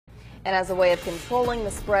And as a way of controlling the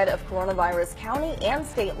spread of coronavirus, county and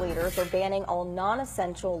state leaders are banning all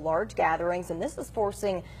non-essential large gatherings, and this is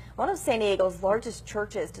forcing one of San Diego's largest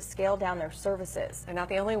churches to scale down their services. They're not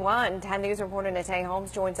the only one. 10 News reporter Natay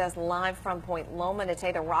Holmes joins us live from Point Loma.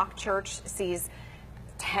 Natay, the Rock Church sees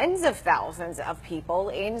tens of thousands of people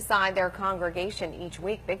inside their congregation each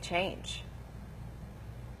week. Big change.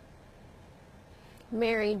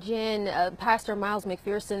 Mary Jen, Pastor Miles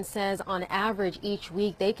McPherson says on average each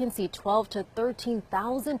week they can see 12 to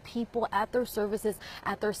 13,000 people at their services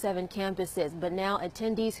at their 7 campuses. But now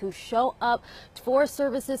attendees who show up for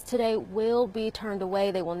services today will be turned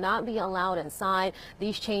away. They will not be allowed inside.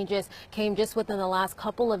 These changes came just within the last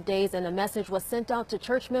couple of days, and a message was sent out to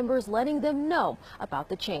church members letting them know about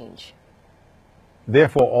the change.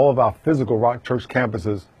 Therefore, all of our physical Rock Church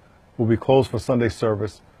campuses will be closed for Sunday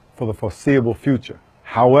service for the foreseeable future.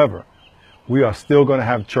 However, we are still going to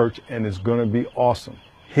have church, and it's going to be awesome.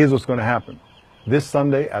 Here's what's going to happen. This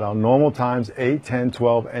Sunday at our normal times, 8, 10,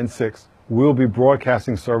 12, and 6, we'll be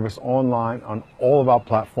broadcasting service online on all of our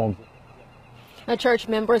platforms. Church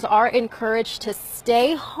members are encouraged to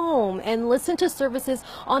stay home and listen to services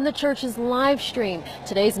on the church's live stream.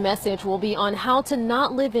 Today's message will be on how to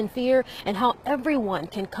not live in fear and how everyone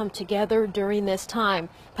can come together during this time.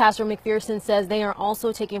 Pastor McPherson says they are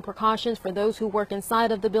also taking precautions for those who work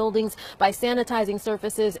inside of the buildings by sanitizing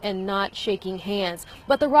surfaces and not shaking hands.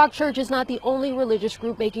 But the Rock Church is not the only religious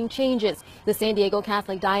group making changes. The San Diego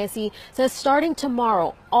Catholic Diocese says starting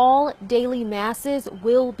tomorrow, all daily masses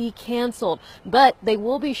will be canceled, but they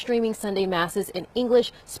will be streaming Sunday masses in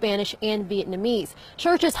English, Spanish, and Vietnamese.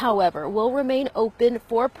 Churches, however, will remain open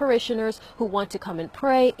for parishioners who want to come and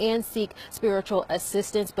pray and seek spiritual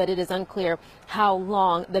assistance, but it is unclear how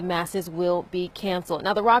long the masses will be canceled.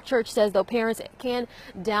 Now, the Rock Church says, though, parents can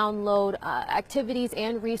download activities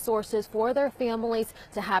and resources for their families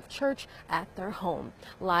to have church at their home.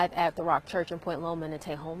 Live at the Rock Church in Point Loma,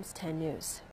 Natay Holmes, 10 News.